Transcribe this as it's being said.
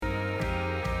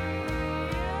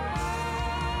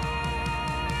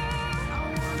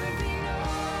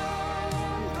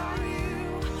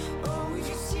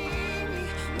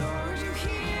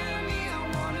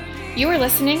You are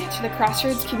listening to the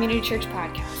Crossroads Community Church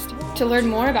podcast. To learn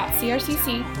more about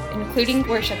CRCC, including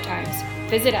worship times,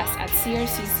 visit us at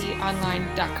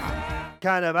crcconline.com.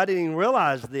 I didn't even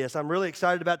realize this. I'm really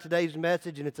excited about today's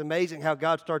message, and it's amazing how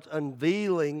God starts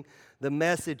unveiling the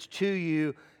message to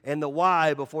you and the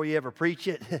why before you ever preach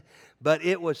it. But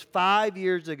it was 5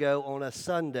 years ago on a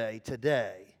Sunday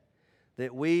today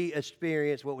that we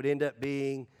experienced what would end up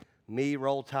being me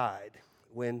roll tide.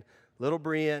 When little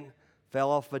Brian fell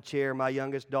off a chair, my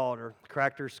youngest daughter,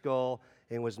 cracked her skull,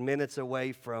 and was minutes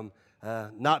away from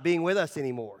not being with us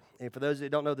anymore. And for those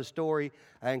that don't know the story,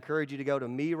 I encourage you to go to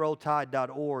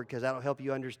merolltide.org because that'll help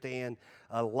you understand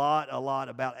a lot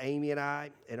about Amy and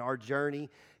I and our journey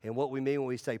and what we mean when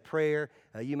we say prayer.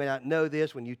 You may not know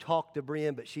this when you talk to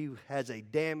Brian, but she has a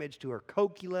damage to her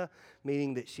cochlea,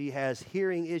 meaning that she has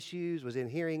hearing issues, was in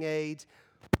hearing aids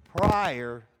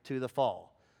prior to the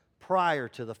fall.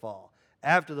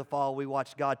 After the fall, we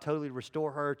watched God totally restore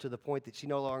her to the point that she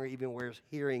no longer even wears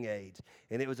hearing aids.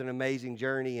 And it was an amazing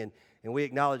journey, and we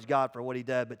acknowledge God for what He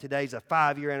did. But today's a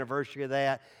 5-year anniversary of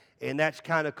that, and that's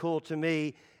kind of cool to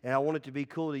me, and I want it to be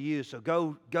cool to you. So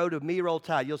go to Me Roll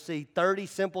Tide. You'll see 30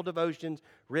 simple devotions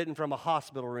written from a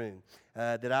hospital room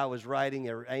that I was writing,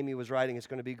 or Amy was writing. It's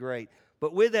going to be great.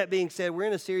 But with that being said, we're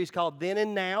in a series called Then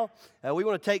and Now. We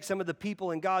want to take some of the people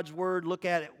in God's Word, look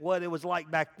at what it was like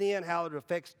back then, how it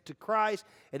affects to Christ,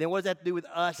 and then what does that have to do with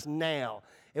us now.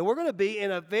 And we're going to be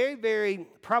in a very, very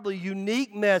probably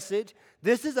unique message.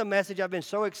 This is a message I've been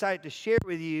so excited to share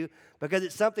with you because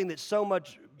it's something that's so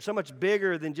much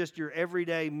bigger than just your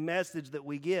everyday message that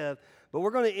we give. But we're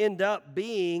going to end up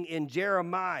being in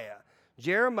Jeremiah.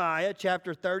 Jeremiah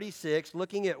chapter 36,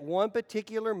 looking at one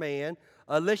particular man,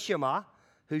 Elishama,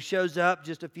 who shows up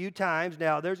just a few times.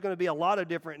 Now, there's going to be a lot of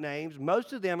different names.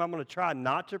 Most of them I'm going to try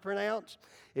not to pronounce.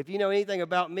 If you know anything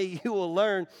about me, you will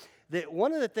learn that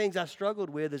one of the things I struggled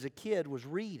with as a kid was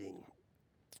reading.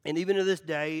 And even to this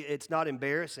day, it's not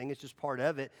embarrassing. It's just part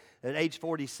of it. At age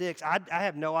 46, I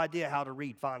have no idea how to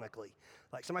read phonically.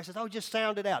 Like somebody says, just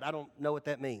sound it out. I don't know what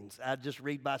that means. I just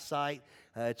read by sight.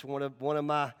 It's one of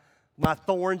my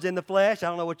thorns in the flesh. I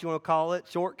don't know what you want to call it.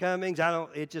 Shortcomings.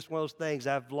 It's just one of those things.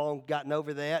 I've long gotten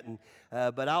over that,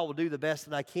 but I will do the best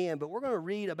that I can. But we're going to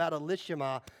read about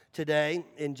Elishama today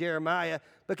in Jeremiah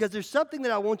because there's something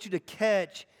that I want you to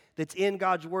catch that's in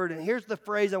God's Word. And here's the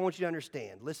phrase I want you to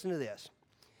understand. Listen to this.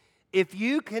 If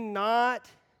you cannot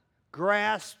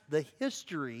grasp the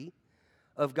history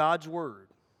of God's Word,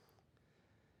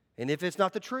 and if it's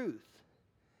not the truth,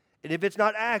 and if it's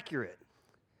not accurate,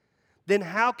 then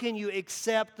how can you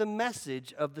accept the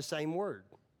message of the same Word?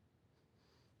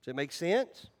 Does it make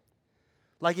sense?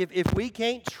 Like if we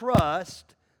can't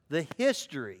trust the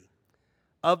history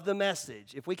of the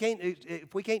message, if we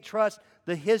can't trust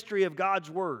the history of God's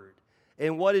Word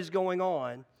and what is going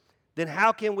on, then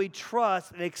how can we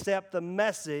trust and accept the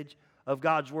message of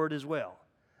God's Word as well?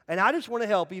 And I just want to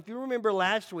help you. If you remember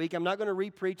last week, I'm not going to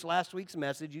re-preach last week's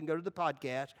message. You can go to the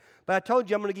podcast. But I told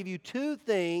you I'm going to give you 2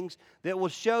 things that will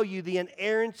show you the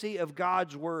inerrancy of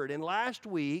God's Word. And last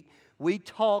week, we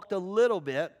talked a little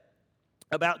bit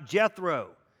about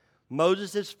Jethro,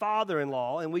 Moses'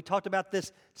 father-in-law, and we talked about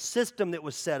this system that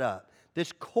was set up,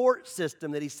 this court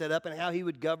system that he set up and how he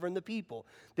would govern the people.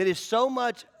 That is so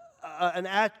much an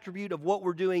attribute of what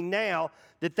we're doing now,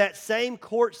 that same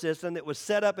court system that was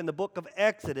set up in the book of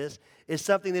Exodus is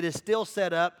something that is still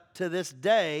set up to this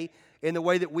day in the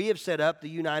way that we have set up the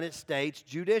United States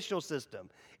judicial system.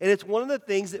 And it's one of the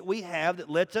things that we have that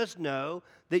lets us know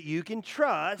that you can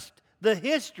trust the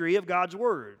history of God's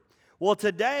Word. Well,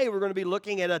 today we're going to be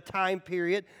looking at a time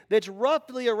period that's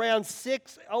roughly around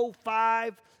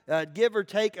 605, give or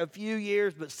take a few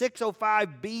years, but 605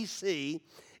 BC,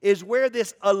 is where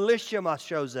this Elishama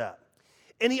shows up.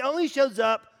 And he only shows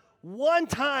up one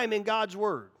time in God's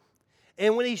Word.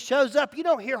 And when he shows up, you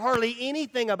don't hear hardly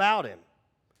anything about him.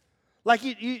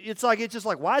 It's just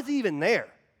like, why is he even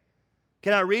there?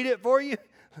 Can I read it for you?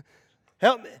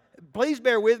 Help me. Please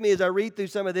bear with me as I read through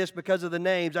some of this because of the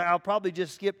names. I'll probably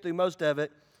just skip through most of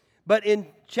it. But in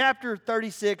chapter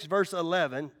 36, verse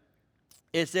 11,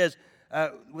 it says,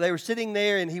 they were sitting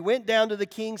there, and he went down to the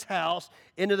king's house,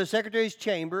 into the secretary's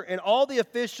chamber, and all the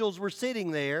officials were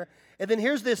sitting there. And then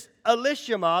here's this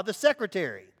Elishama, the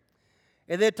secretary.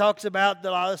 And then it talks about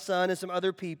Delilah's son and some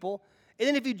other people. And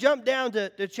then if you jump down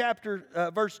to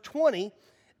chapter verse 20,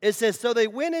 it says, so they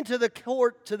went into the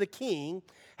court to the king,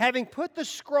 having put the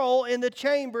scroll in the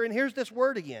chamber. And here's this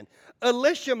word again,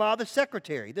 Elishama, the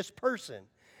secretary, this person.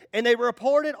 And they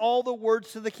reported all the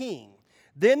words to the king.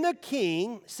 Then the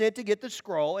king sent to get the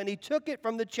scroll, and he took it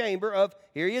from the chamber of,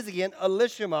 here he is again,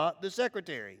 Elishama, the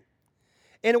secretary.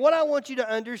 And what I want you to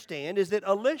understand is that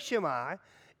Elishama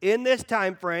in this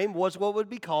time frame was what would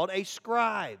be called a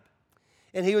scribe.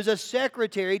 And he was a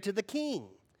secretary to the king.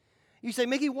 You say,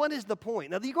 Mickey, what is the point?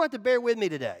 Now, you're going to have to bear with me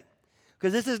today.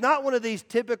 Because this is not one of these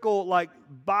typical,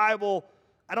 Bible,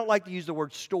 I don't like to use the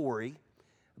word story,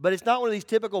 but it's not one of these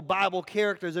typical Bible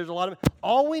characters. There's a lot of,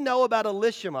 all we know about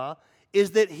Elishama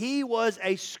is that he was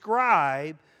a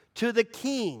scribe to the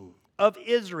king of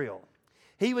Israel.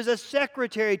 He was a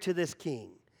secretary to this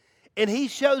king. And he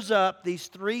shows up these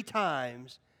 3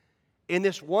 times in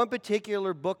this one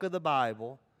particular book of the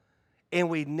Bible, and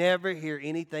we never hear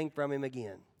anything from him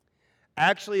again.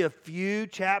 Actually, a few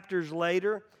chapters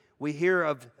later, we hear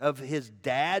of his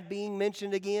dad being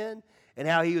mentioned again and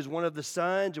how he was one of the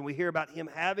sons, and we hear about him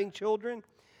having children.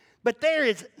 But there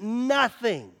is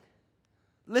nothing,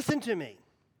 listen to me,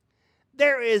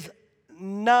 there is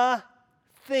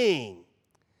nothing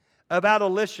about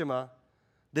Elishama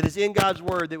that is in God's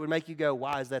Word that would make you go,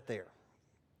 why is that there?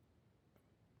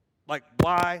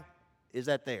 Why is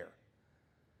that there?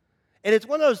 And it's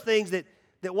one of those things that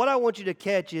what I want you to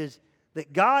catch is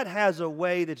that God has a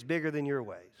way that's bigger than your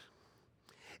ways.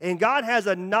 And God has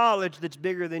a knowledge that's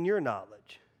bigger than your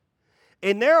knowledge.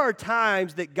 And there are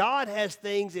times that God has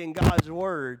things in God's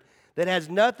Word that has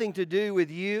nothing to do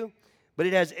with you, but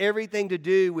it has everything to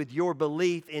do with your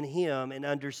belief in Him and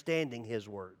understanding His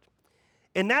Word.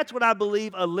 And that's what I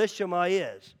believe Elishama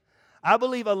is. I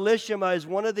believe Elishama is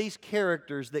one of these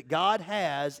characters that God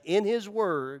has in His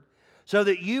Word so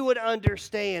that you would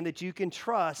understand that you can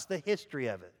trust the history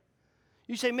of it.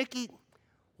 You say, Mickey,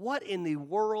 what in the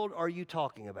world are you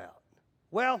talking about?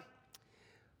 Well,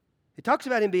 it talks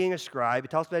about him being a scribe. It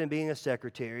talks about him being a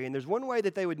secretary. And there's one way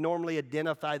that they would normally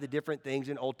identify the different things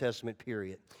in Old Testament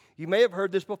period. You may have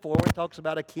heard this before when it talks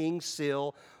about a king's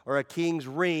seal or a king's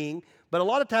ring. But a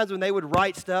lot of times when they would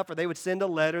write stuff or they would send a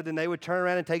letter, then they would turn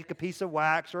around and take a piece of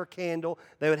wax or a candle.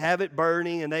 They would have it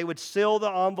burning, and they would seal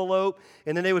the envelope,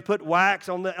 and then they would put wax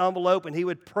on the envelope, and he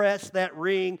would press that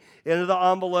ring into the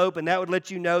envelope, and that would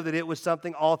let you know that it was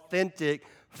something authentic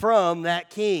from that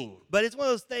king. But it's one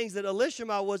of those things that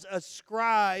Elishama was a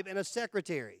scribe and a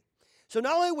secretary. So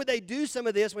not only would they do some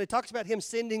of this, when it talks about him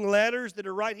sending letters that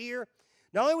are right here,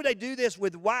 not only would they do this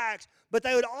with wax, but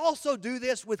they would also do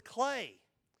this with clay.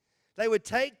 They would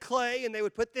take clay and they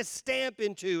would put this stamp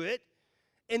into it,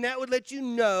 and that would let you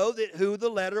know that who the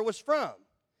letter was from.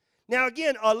 Now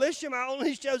again, Elishama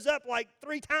only shows up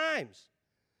 3 times.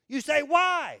 You say,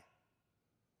 why?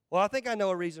 Well, I think I know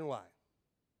a reason why.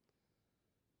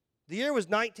 The year was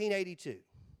 1982,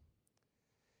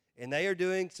 and they are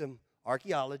doing some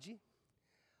archaeology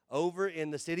over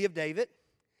in the city of David,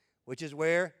 which is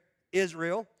where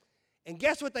Israel, and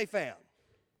guess what they found?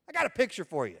 I got a picture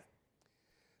for you.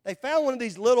 They found one of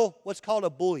these little, what's called a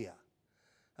buoya.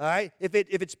 All right? If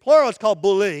it's plural, it's called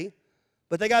bully,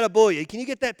 but they got a buoya. Can you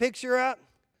get that picture out?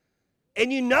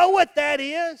 And you know what that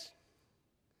is?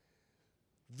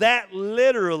 That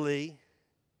literally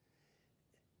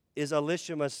is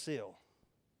Elishama's seal.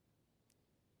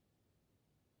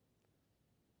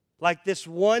 Like this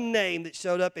one name that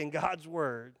showed up in God's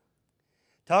Word,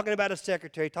 talking about a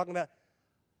secretary, talking about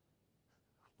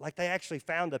like they actually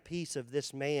found a piece of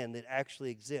this man that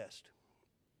actually exists.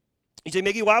 You say,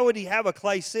 Mickey, why would he have a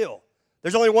clay seal?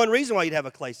 There's only one reason why you'd have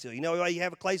a clay seal. You know why you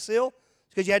have a clay seal? It's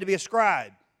because you had to be a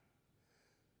scribe.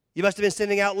 You must have been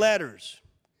sending out letters.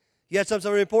 You had some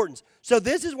sort of importance. So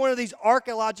this is one of these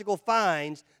archaeological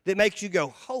finds that makes you go,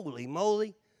 holy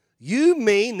moly, you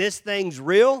mean this thing's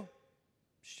real?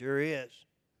 Sure is.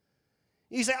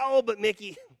 You say, oh, but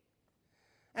Mickey,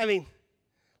 I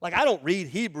don't read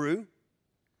Hebrew.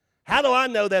 How do I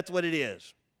know that's what it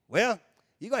is? Well,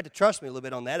 you're going to have to trust me a little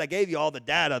bit on that. I gave you all the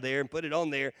data there and put it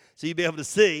on there so you'll be able to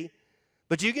see.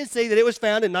 But you can see that it was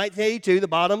found in 1982, the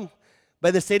bottom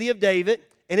by the city of David,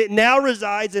 and it now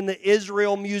resides in the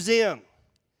Israel Museum.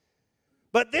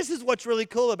 But this is what's really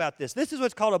cool about this. This is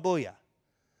what's called a buoya.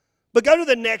 But go to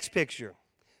the next picture.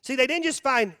 See, they didn't just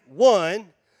find one.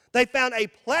 They found a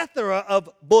plethora of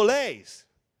buoys.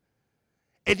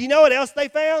 And do you know what else they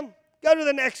found? Go to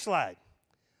the next slide.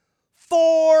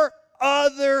 4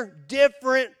 other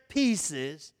different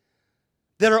pieces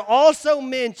that are also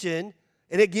mentioned,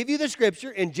 and it gives you the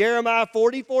scripture in Jeremiah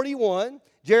 40:41,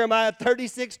 Jeremiah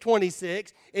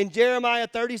 36:26, in Jeremiah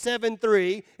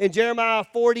 37:3, in Jeremiah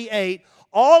 48.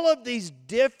 All of these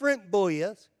different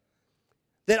buoys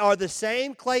that are the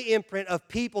same clay imprint of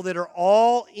people that are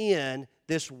all in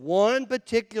this one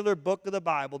particular book of the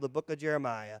Bible, the book of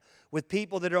Jeremiah, with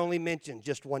people that are only mentioned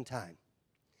just one time.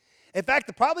 In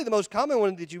fact, probably the most common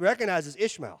one that you recognize is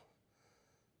Ishmael,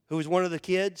 who was one of the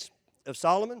kids of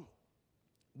Solomon.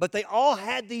 But they all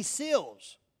had these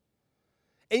seals.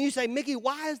 And you say, Mickey,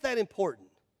 why is that important?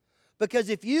 Because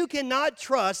if you cannot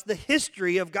trust the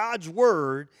history of God's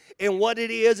Word and what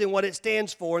it is and what it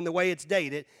stands for and the way it's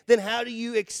dated, then how do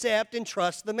you accept and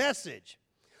trust the message?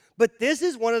 But this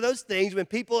is one of those things when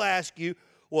people ask you,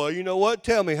 well, you know what?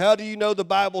 Tell me, how do you know the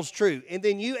Bible's true? And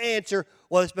then you answer,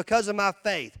 well, it's because of my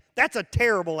faith. That's a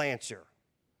terrible answer.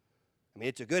 I mean,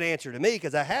 it's a good answer to me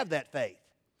because I have that faith.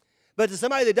 But to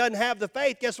somebody that doesn't have the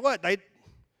faith, guess what? That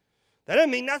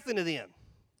doesn't mean nothing to them.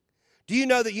 Do you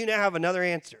know that you now have another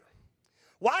answer?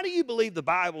 Why do you believe the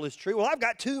Bible is true? Well, I've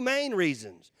got two main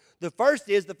reasons. The first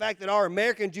is the fact that our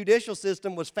American judicial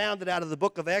system was founded out of the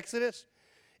book of Exodus.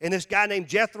 And this guy named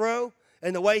Jethro,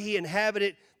 and the way he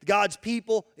inhabited God's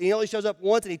people, he only shows up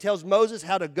once and he tells Moses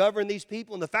how to govern these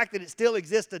people. And the fact that it still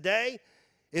exists today,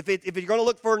 if you're going to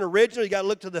look for an original, you got to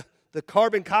look to the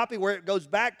carbon copy where it goes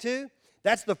back to.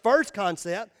 That's the first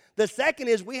concept. The second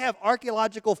is we have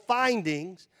archaeological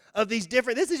findings of these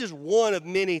different, this is just one of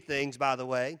many things, by the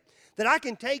way, that I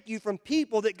can take you from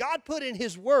people that God put in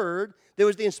His Word, that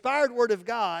was the inspired Word of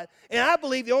God, and I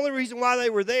believe the only reason why they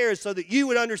were there is so that you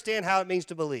would understand how it means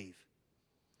to believe.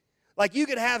 Like you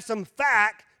could have some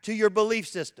fact to your belief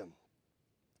system.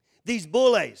 These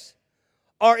bullays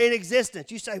are in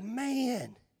existence. You say,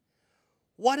 man,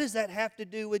 what does that have to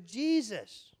do with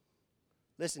Jesus?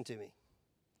 Listen to me.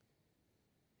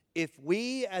 If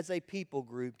we as a people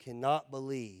group cannot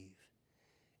believe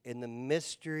in the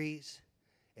mysteries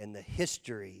and the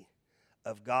history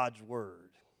of God's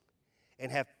Word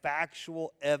and have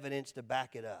factual evidence to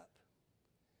back it up,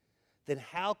 then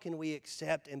how can we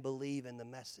accept and believe in the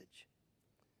message?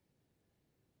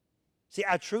 See,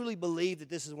 I truly believe that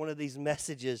this is one of these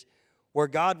messages where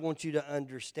God wants you to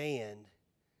understand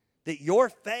that your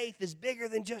faith is bigger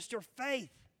than just your faith.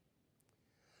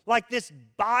 Like this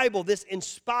Bible, this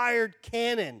inspired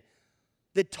canon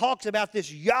that talks about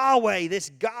this Yahweh, this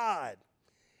God.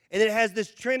 And it has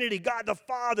this Trinity, God the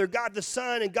Father, God the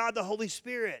Son, and God the Holy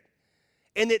Spirit.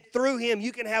 And that through Him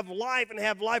you can have life and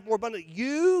have life more abundantly.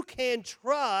 You can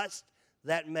trust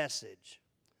that message.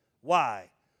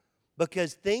 Why?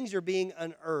 Because things are being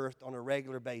unearthed on a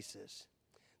regular basis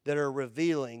that are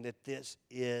revealing that this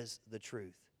is the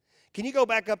truth. Can you go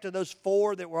back up to those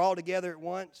four that were all together at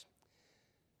once?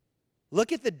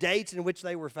 Look at the dates in which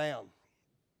they were found.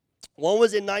 One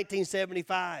was in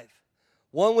 1975.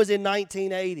 One was in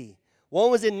 1980.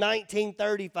 One was in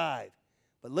 1935.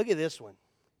 But look at this one,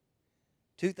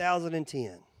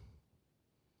 2010.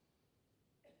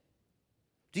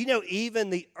 Do you know even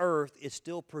the earth is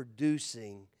still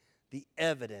producing the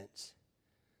evidence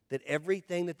that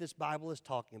everything that this Bible is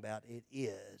talking about, it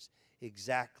is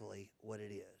exactly what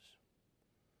it is.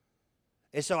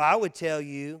 And so I would tell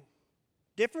you,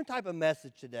 different type of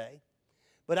message today,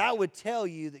 but I would tell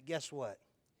you that guess what?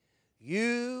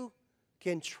 You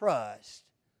can trust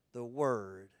the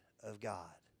Word of God.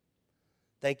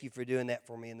 Thank you for doing that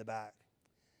for me in the back.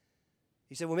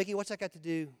 You said, well, Mickey, what's that got to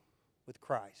do with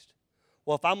Christ?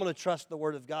 Well, if I'm going to trust the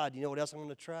Word of God, you know what else I'm going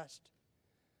to trust?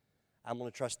 I'm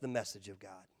going to trust the message of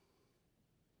God.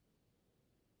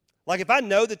 Like if I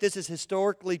know that this is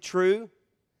historically true,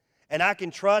 and I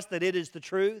can trust that it is the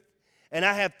truth, and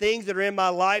I have things that are in my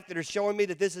life that are showing me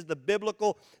that this is the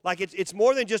biblical, like it's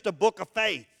more than just a book of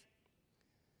faith.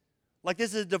 Like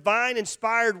this is a divine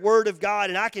inspired Word of God,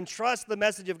 and I can trust the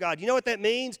message of God. You know what that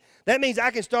means? That means I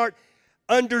can start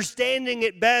understanding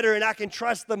it better, and I can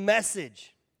trust the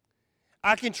message.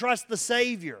 I can trust the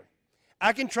Savior.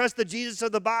 I can trust the Jesus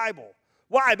of the Bible.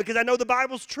 Why? Because I know the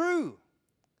Bible's true.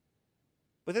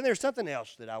 But then there's something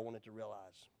else that I wanted to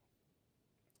realize.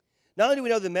 Not only do we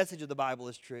know the message of the Bible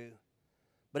is true,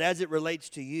 but as it relates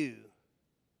to you,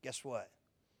 guess what?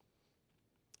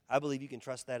 I believe you can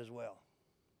trust that as well.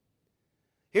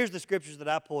 Here's the scriptures that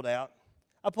I pulled out.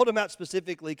 I pulled them out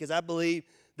specifically because I believe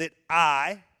that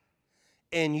I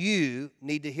and you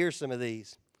need to hear some of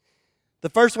these. The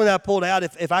first one that I pulled out,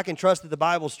 if I can trust that the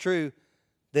Bible's true,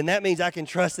 then that means I can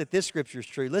trust that this scripture is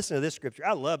true. Listen to this scripture.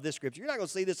 I love this scripture. You're not going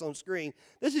to see this on screen.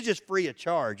 This is just free of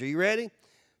charge. Are you ready?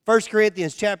 1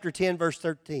 Corinthians chapter 10, verse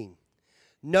 13.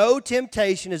 No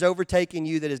temptation has overtaken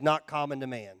you that is not common to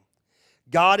man.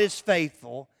 God is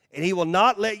faithful, and He will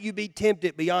not let you be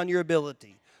tempted beyond your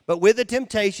ability. But with the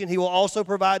temptation, He will also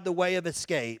provide the way of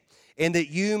escape, and that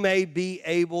you may be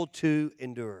able to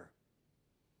endure.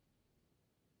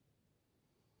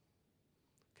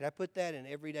 Can I put that in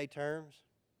everyday terms?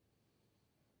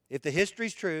 If the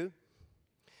history's true,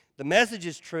 the message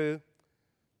is true,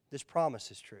 this promise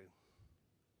is true.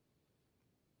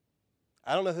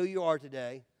 I don't know who you are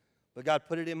today, but God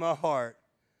put it in my heart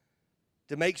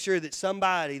to make sure that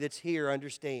somebody that's here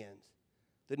understands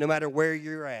that no matter where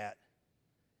you're at,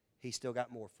 He's still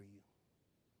got more for you.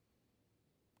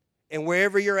 And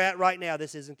wherever you're at right now,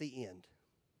 this isn't the end.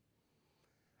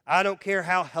 I don't care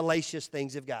how hellacious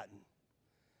things have gotten.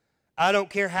 I don't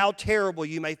care how terrible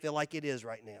you may feel like it is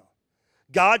right now.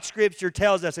 God's Scripture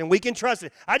tells us, and we can trust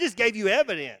it. I just gave you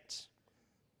evidence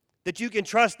that you can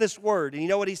trust this Word. And you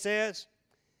know what He says?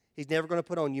 He's never going to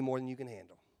put on you more than you can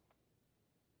handle.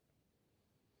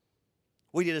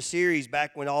 We did a series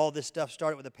back when all this stuff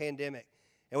started with the pandemic,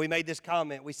 and we made this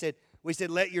comment. We said,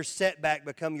 let your setback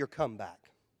become your comeback.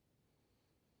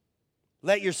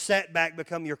 Let your setback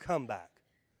become your comeback.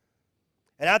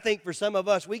 And I think for some of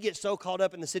us, we get so caught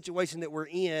up in the situation that we're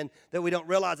in that we don't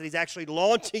realize that He's actually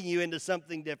launching you into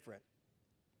something different.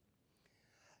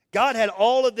 God had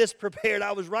all of this prepared.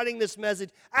 I was writing this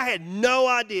message. I had no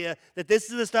idea that this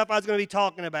is the stuff I was going to be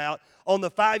talking about on the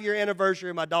 5-year anniversary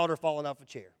of my daughter falling off a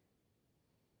chair.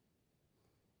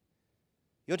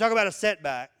 You want to talk about a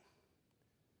setback?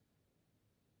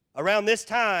 Around this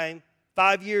time,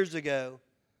 5 years ago,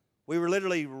 we were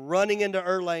literally running into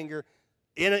Erlanger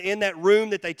in that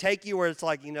room that they take you where it's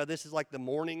like, this is like the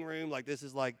mourning room, like this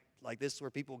is like this is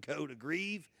where people go to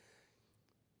grieve,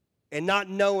 and not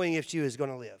knowing if she was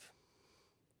going to live.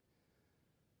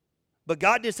 But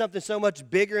God did something so much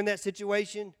bigger in that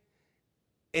situation.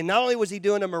 And not only was He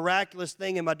doing a miraculous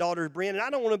thing in my daughter Bryn, and I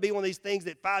don't want to be one of these things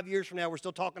that 5 years from now we're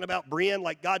still talking about Bryn,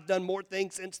 like God's done more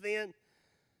things since then.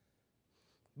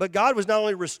 But God was not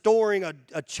only restoring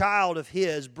a child of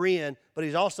His, Bryn, but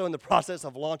He's also in the process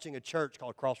of launching a church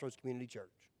called Crossroads Community Church.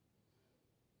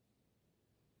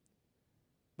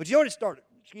 But you know what it started?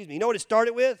 You know what it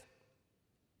started with?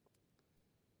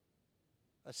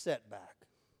 A setback.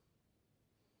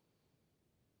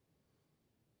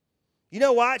 You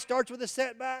know why it starts with a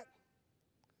setback?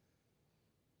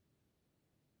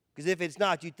 Because if it's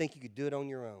not, you'd think you could do it on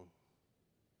your own.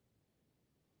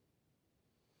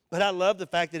 But I love the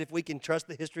fact that if we can trust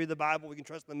the history of the Bible, we can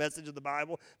trust the message of the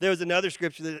Bible. There was another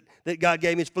scripture that God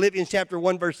gave me. It's Philippians chapter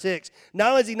 1, verse 6. Not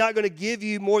only is He not going to give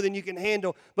you more than you can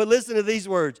handle, but listen to these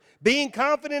words. Being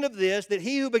confident of this, that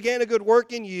He who began a good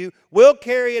work in you will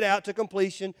carry it out to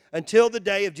completion until the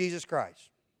day of Jesus Christ.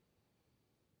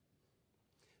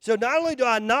 So not only do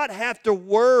I not have to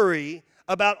worry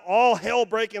about all hell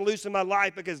breaking loose in my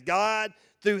life because God,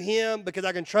 through Him, because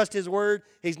I can trust His word,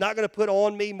 He's not going to put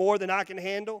on me more than I can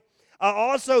handle. I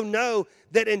also know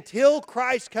that until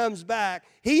Christ comes back,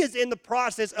 He is in the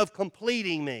process of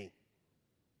completing me.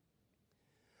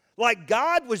 Like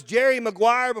God was Jerry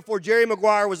Maguire before Jerry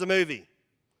Maguire was a movie.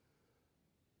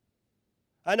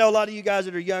 I know a lot of you guys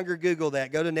that are younger, Google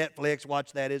that. Go to Netflix,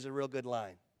 watch that. It's a real good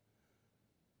line.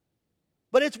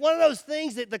 But it's one of those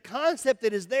things that the concept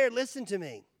that is there, listen to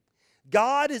me.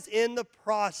 God is in the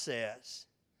process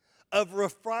of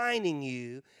refining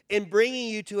you and bringing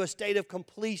you to a state of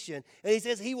completion. And He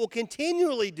says He will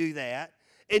continually do that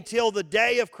until the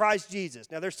day of Christ Jesus.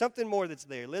 Now, there's something more that's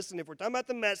there. Listen, if we're talking about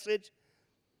the message,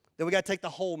 then we got to take the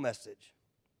whole message.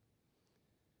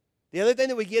 The other thing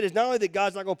that we get is not only that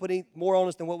God's not going to put any more on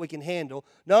us than what we can handle,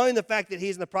 not only the fact that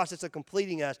He's in the process of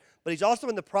completing us, but He's also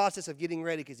in the process of getting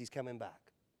ready because He's coming back.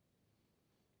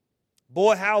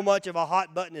 Boy, how much of a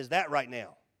hot button is that right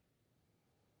now?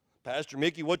 Pastor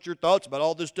Mickey, what's your thoughts about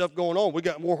all this stuff going on? We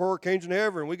got more hurricanes than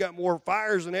ever, and we got more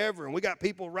fires than ever, and we got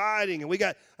people rioting, and we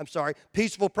got,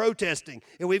 peaceful protesting,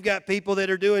 and we've got people that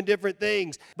are doing different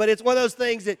things. But it's one of those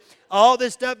things that all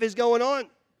this stuff is going on.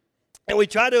 And we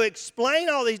try to explain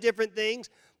all these different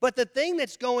things, but the thing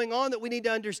that's going on that we need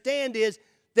to understand is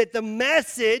that the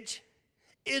message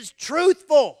is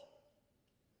truthful.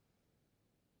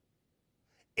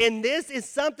 And this is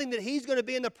something that He's going to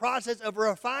be in the process of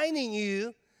refining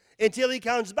you until He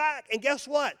comes back. And guess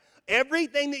what?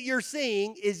 Everything that you're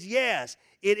seeing is, yes,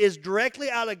 it is directly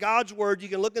out of God's Word. You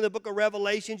can look in the book of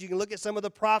Revelations. You can look at some of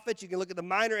the prophets. You can look at the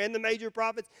minor and the major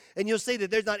prophets. And you'll see that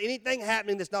there's not anything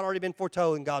happening that's not already been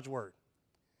foretold in God's Word.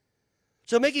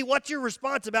 So, Mickey, what's your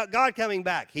response about God coming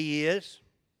back? He is.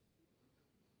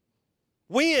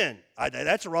 When?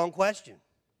 That's a wrong question.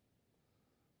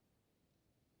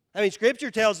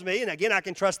 Scripture tells me, and again, I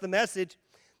can trust the message,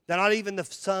 that not even the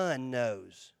Son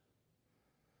knows.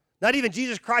 Not even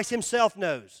Jesus Christ Himself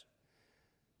knows.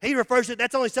 He refers to it,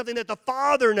 that's only something that the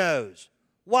Father knows.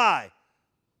 Why?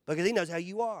 Because He knows how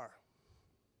you are.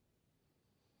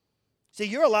 See,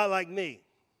 you're a lot like me.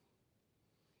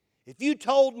 If you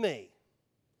told me,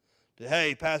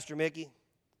 hey, Pastor Mickey,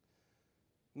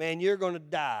 man, you're going to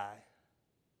die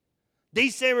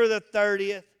December the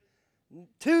 30th,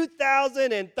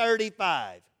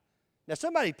 2035. Now,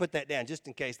 somebody put that down just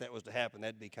in case that was to happen.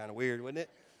 That'd be kind of weird, wouldn't it?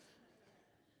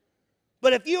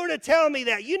 But if you were to tell me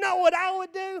that, you know what I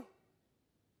would do?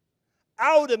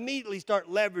 I would immediately start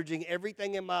leveraging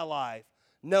everything in my life,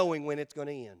 knowing when it's going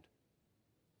to end.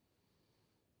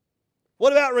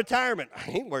 What about retirement? I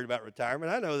ain't worried about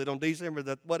retirement. I know that on December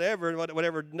the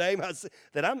whatever name I say,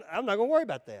 that I'm not going to worry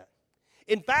about that.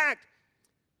 In fact,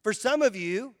 for some of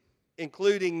you,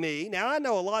 including me, now I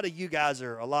know a lot of you guys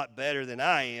are a lot better than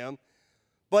I am,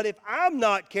 but if I'm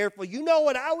not careful, you know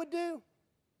what I would do?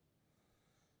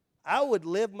 I would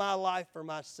live my life for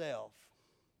myself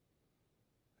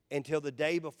until the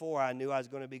day before I knew I was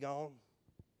going to be gone.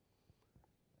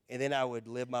 And then I would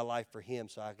live my life for Him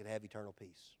so I could have eternal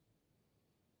peace.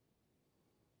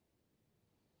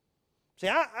 See,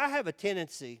 I have a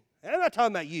tendency, and I'm not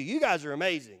talking about you. You guys are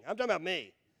amazing. I'm talking about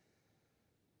me.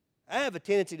 I have a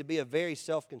tendency to be a very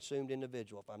self-consumed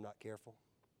individual if I'm not careful.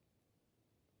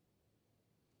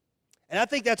 And I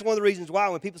think that's one of the reasons why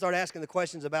when people start asking the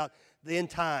questions about the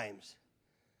end times,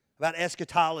 about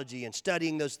eschatology and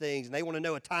studying those things, and they want to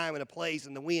know a time and a place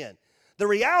and the when. The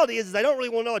reality is they don't really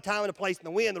want to know a time and a place and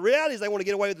the when. The reality is they want to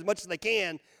get away with as much as they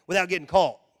can without getting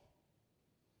caught.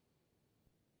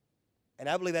 And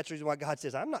I believe that's the reason why God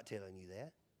says, I'm not telling you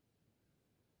that.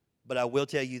 But I will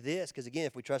tell you this, because again,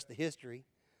 if we trust the history,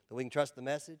 then we can trust the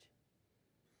message.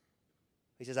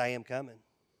 He says, I am coming.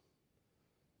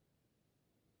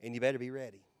 And you better be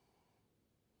ready.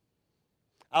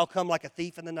 I'll come like a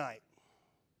thief in the night.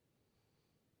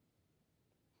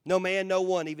 No man, no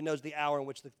one even knows the hour in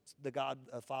which the God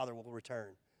Father will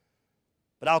return.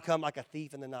 But I'll come like a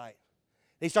thief in the night.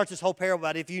 And he starts this whole parable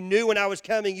about if you knew when I was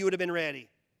coming, you would have been ready.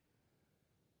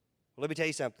 Well, let me tell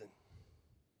you something.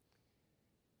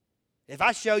 If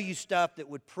I show you stuff that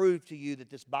would prove to you that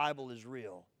this Bible is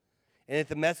real, and if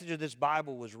the message of this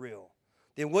Bible was real,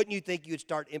 then wouldn't you think you'd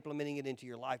start implementing it into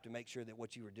your life to make sure that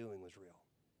what you were doing was real?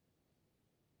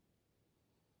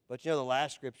 But you know the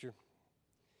last scripture,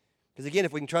 because again,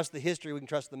 if we can trust the history, we can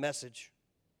trust the message.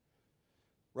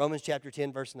 Romans chapter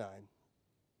 10, verse 9.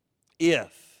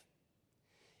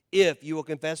 If you will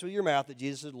confess with your mouth that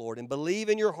Jesus is Lord and believe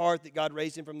in your heart that God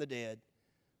raised him from the dead,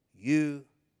 you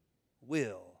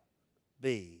will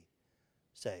be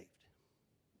saved.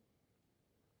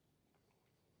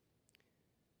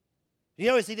 You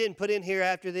notice he didn't put in here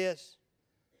after this?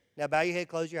 Now bow your head,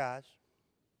 close your eyes.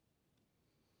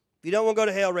 If you don't want to go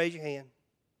to hell, raise your hand.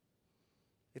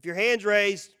 If your hand's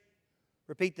raised,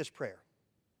 repeat this prayer.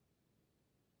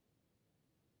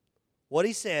 What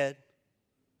he said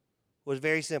was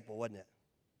very simple, wasn't it?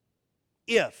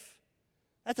 If.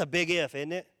 That's a big if,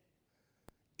 isn't it?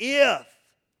 If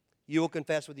you will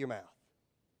confess with your mouth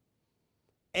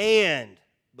and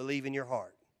believe in your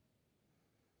heart,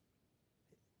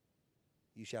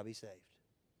 you shall be saved.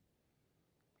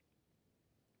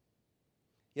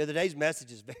 You know, today's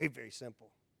message is very, very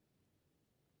simple.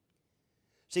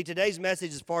 See, today's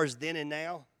message as far as then and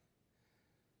now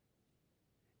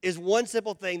is one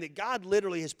simple thing that God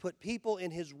literally has put people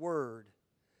in His Word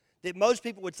that most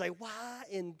people would say, why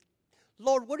in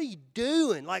Lord, what are you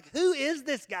doing? Like, who is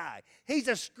this guy? He's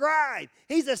a scribe.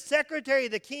 He's a secretary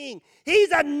of the king.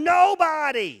 He's a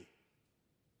nobody.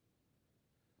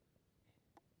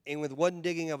 And with one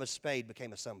digging of a spade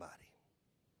became a somebody.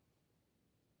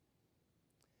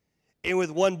 And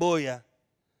with one booyah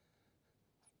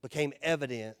became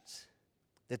evidence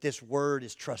that this word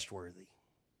is trustworthy.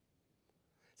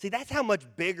 See, that's how much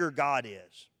bigger God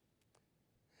is.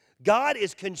 God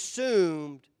is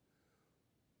consumed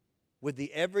with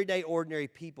the everyday, ordinary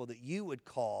people that you would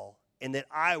call and that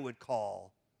I would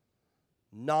call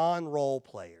non-role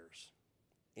players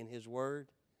in His Word.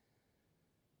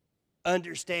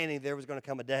 Understanding there was going to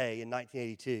come a day in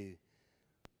 1982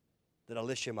 that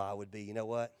Elishama would be, you know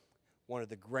what? One of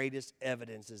the greatest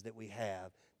evidences that we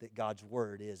have that God's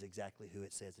Word is exactly who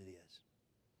it says it is.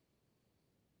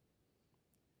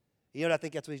 You know what I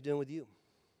think that's what He's doing with you?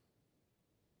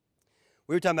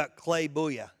 We were talking about clay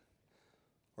booyah,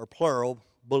 or plural,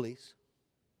 bullies.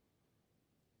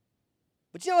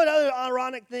 But you know what other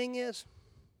ironic thing is?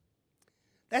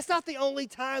 That's not the only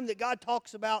time that God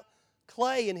talks about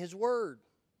clay in His Word.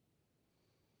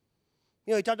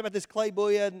 You know, He talked about this clay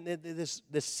booyah, and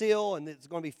this seal, and it's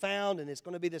going to be found, and it's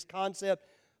going to be this concept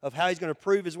of how He's going to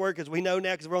prove His Word, because we know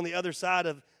now, because we're on the other side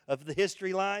of the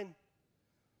history line.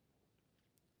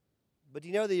 But do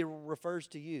you know that He refers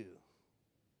to you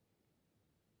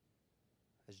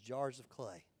as jars of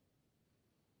clay?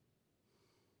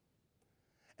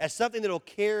 As something that will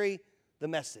carry the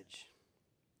message.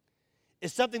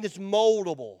 It's something that's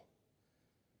moldable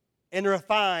and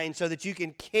refined so that you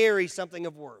can carry something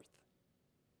of worth.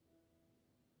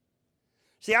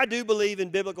 See, I do believe in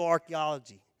biblical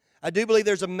archaeology. I do believe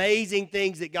there's amazing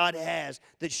things that God has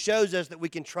that shows us that we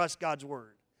can trust God's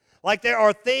Word. Like there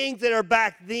are things that are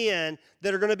back then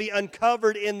that are going to be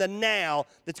uncovered in the now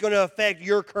that's going to affect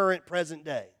your current present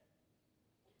day.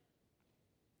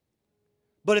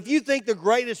 But if you think the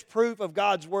greatest proof of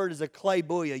God's Word is a clay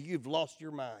booyah, you've lost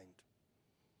your mind.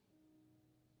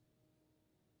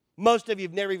 Most of you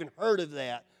have never even heard of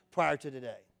that prior to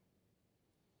today.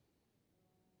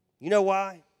 You know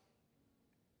why?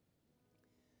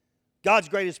 God's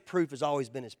greatest proof has always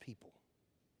been His people.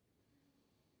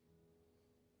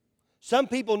 Some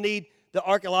people need the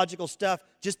archaeological stuff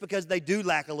just because they do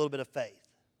lack a little bit of faith.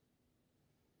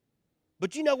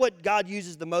 But you know what God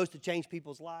uses the most to change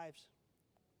people's lives?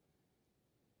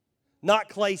 Not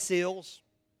clay seals.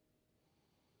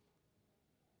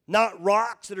 Not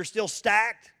rocks that are still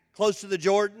stacked close to the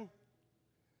Jordan.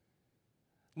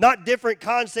 Not different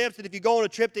concepts that if you go on a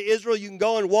trip to Israel, you can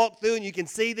go and walk through and you can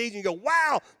see these and you go,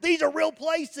 wow, these are real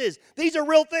places. These are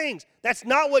real things. That's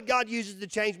not what God uses to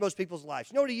change most people's lives.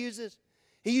 You know what He uses?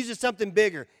 He uses something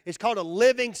bigger. It's called a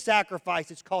living sacrifice.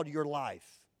 It's called your life.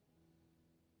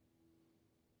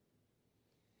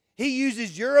 He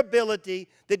uses your ability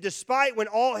that despite when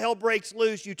all hell breaks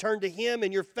loose, you turn to Him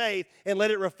and your faith and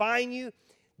let it refine you.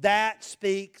 That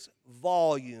speaks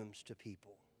volumes to people.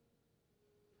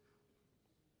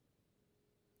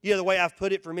 You know, the way I've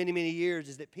put it for many, many years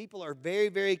is that people are very,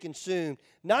 very consumed,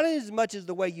 not as much as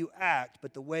the way you act,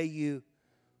 but the way you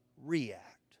react.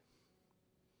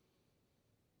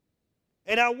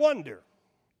 And I wonder,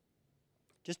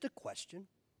 just a question,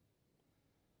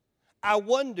 I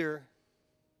wonder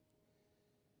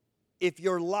if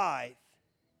your life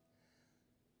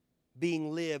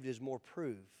being lived is more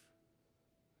proof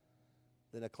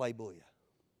than a clay booyah.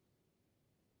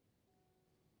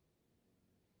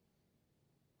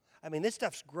 I mean, this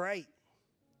stuff's great.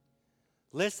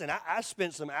 Listen, I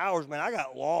spent some hours, man, I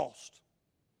got lost.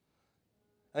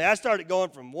 I mean, I started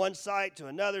going from one site to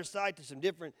another site to some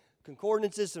different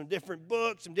concordances, some different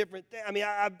books, some different things. I mean,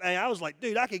 I was like,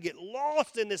 dude, I could get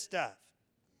lost in this stuff.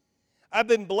 I've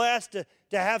been blessed to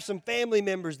have some family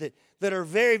members that are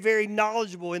very, very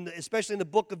knowledgeable, especially in the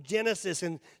book of Genesis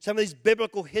and some of these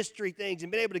biblical history things,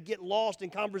 and been able to get lost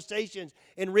in conversations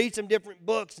and read some different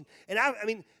books.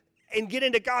 And get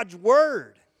into God's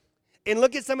Word and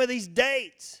look at some of these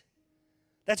dates.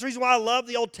 That's the reason why I love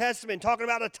the Old Testament, talking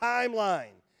about a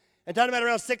timeline and talking about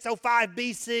around 605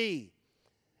 BC.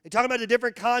 And talking about the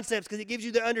different concepts because it gives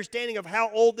you the understanding of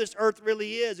how old this earth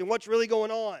really is and what's really going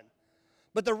on.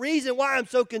 But the reason why I'm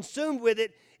so consumed with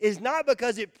it is not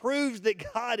because it proves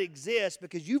that God exists,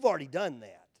 because you've already done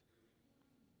that.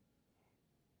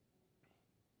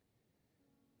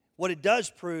 What it does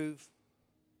prove,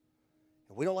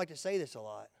 and we don't like to say this a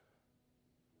lot,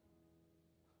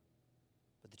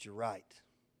 but that you're right.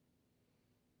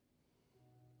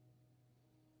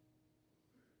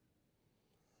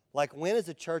 Like, when as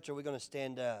a church are we going to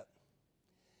stand up?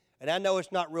 And I know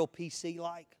it's not real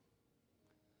PC-like,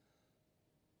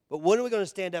 but when are we going to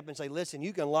stand up and say, listen,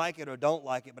 you can like it or don't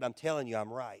like it, but I'm telling you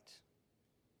I'm right?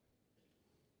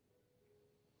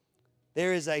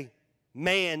 There is a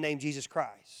man named Jesus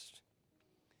Christ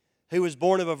who was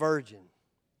born of a virgin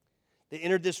that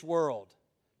entered this world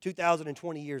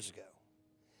 2,020 years ago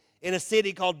in a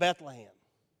city called Bethlehem.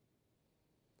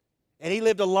 And He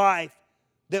lived a life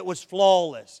that was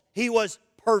flawless. He was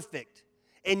perfect.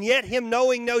 And yet, Him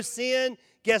knowing no sin,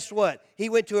 guess what? He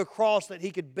went to a cross that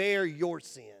He could bear your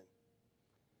sin.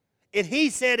 And He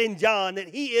said in John that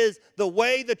He is the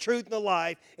way, the truth, and the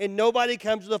life, and nobody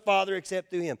comes to the Father except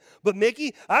through Him. But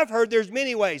Mickey, I've heard there's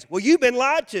many ways. Well, you've been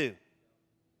lied to.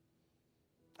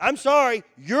 I'm sorry,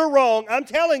 you're wrong. I'm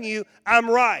telling you, I'm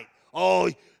right. Oh,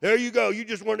 there you go. You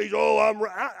just one of these, I'm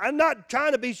right. I'm not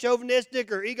trying to be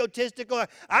chauvinistic or egotistical.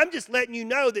 I'm just letting you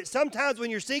know that sometimes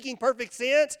when you're seeking perfect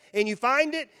sense and you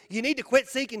find it, you need to quit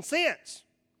seeking sense.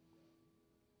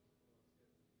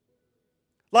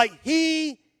 Like,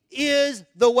 He is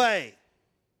the way.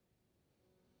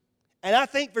 And I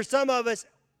think for some of us,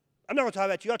 I'm not going to talk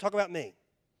about you, I'll talk about me.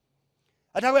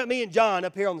 I talk about me and John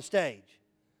up here on the stage.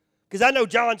 Because I know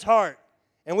John's heart,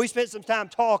 and we spent some time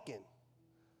talking.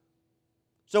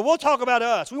 So we'll talk about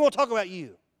us. We won't talk about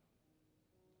you.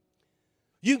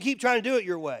 You can keep trying to do it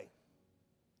your way.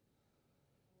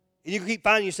 And you can keep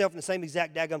finding yourself in the same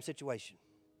exact daggum situation.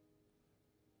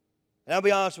 And I'll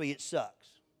be honest with you, it sucks.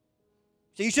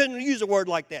 So you shouldn't use a word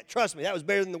like that. Trust me, that was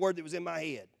better than the word that was in my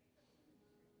head.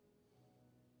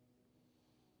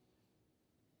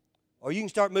 Or you can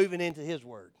start moving into His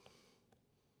word.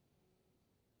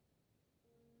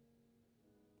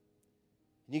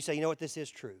 And you say, you know what, this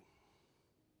is true.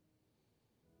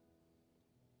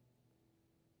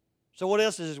 So what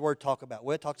else does His Word talk about?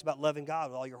 Well, it talks about loving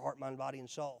God with all your heart, mind, body, and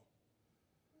soul.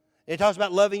 It talks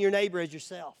about loving your neighbor as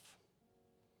yourself.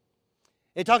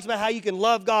 It talks about how you can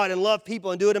love God and love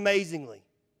people and do it amazingly.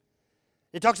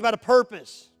 It talks about a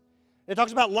purpose. It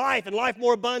talks about life and life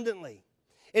more abundantly.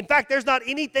 In fact, there's not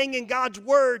anything in God's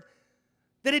Word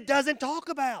that it doesn't talk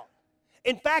about.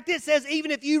 In fact, it says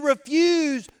even if you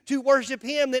refuse to worship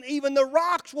Him, then even the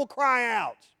rocks will cry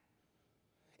out.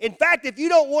 In fact, if you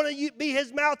don't want to be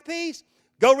His mouthpiece,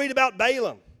 go read about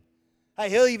Balaam. Hey,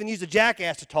 he'll even use a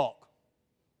jackass to talk.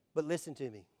 But listen to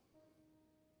me.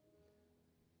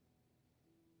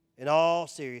 In all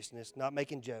seriousness, not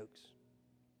making jokes,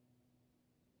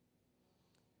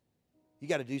 you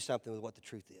got to do something with what the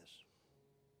truth is.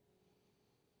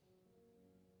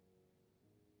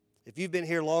 If you've been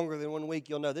here longer than 1 week,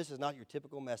 you'll know this is not your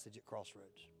typical message at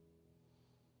Crossroads.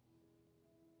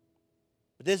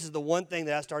 But this is the one thing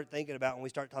that I start thinking about when we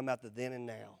start talking about the then and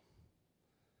now.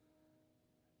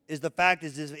 Is the fact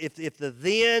is if the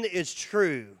then is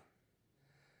true,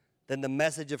 then the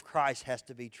message of Christ has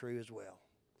to be true as well.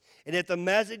 And if the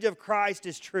message of Christ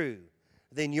is true,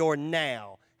 then your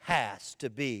now has to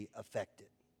be affected.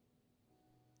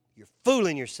 You're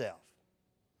fooling yourself.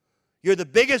 You're the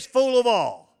biggest fool of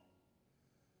all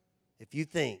if you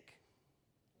think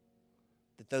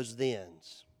that those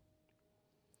thens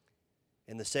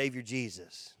and the Savior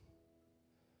Jesus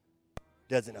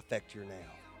doesn't affect your now.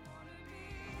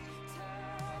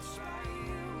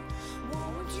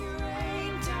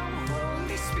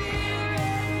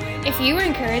 If you were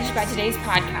encouraged by today's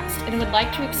podcast and would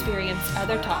like to experience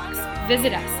other talks,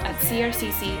 visit us at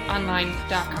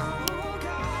crcconline.com.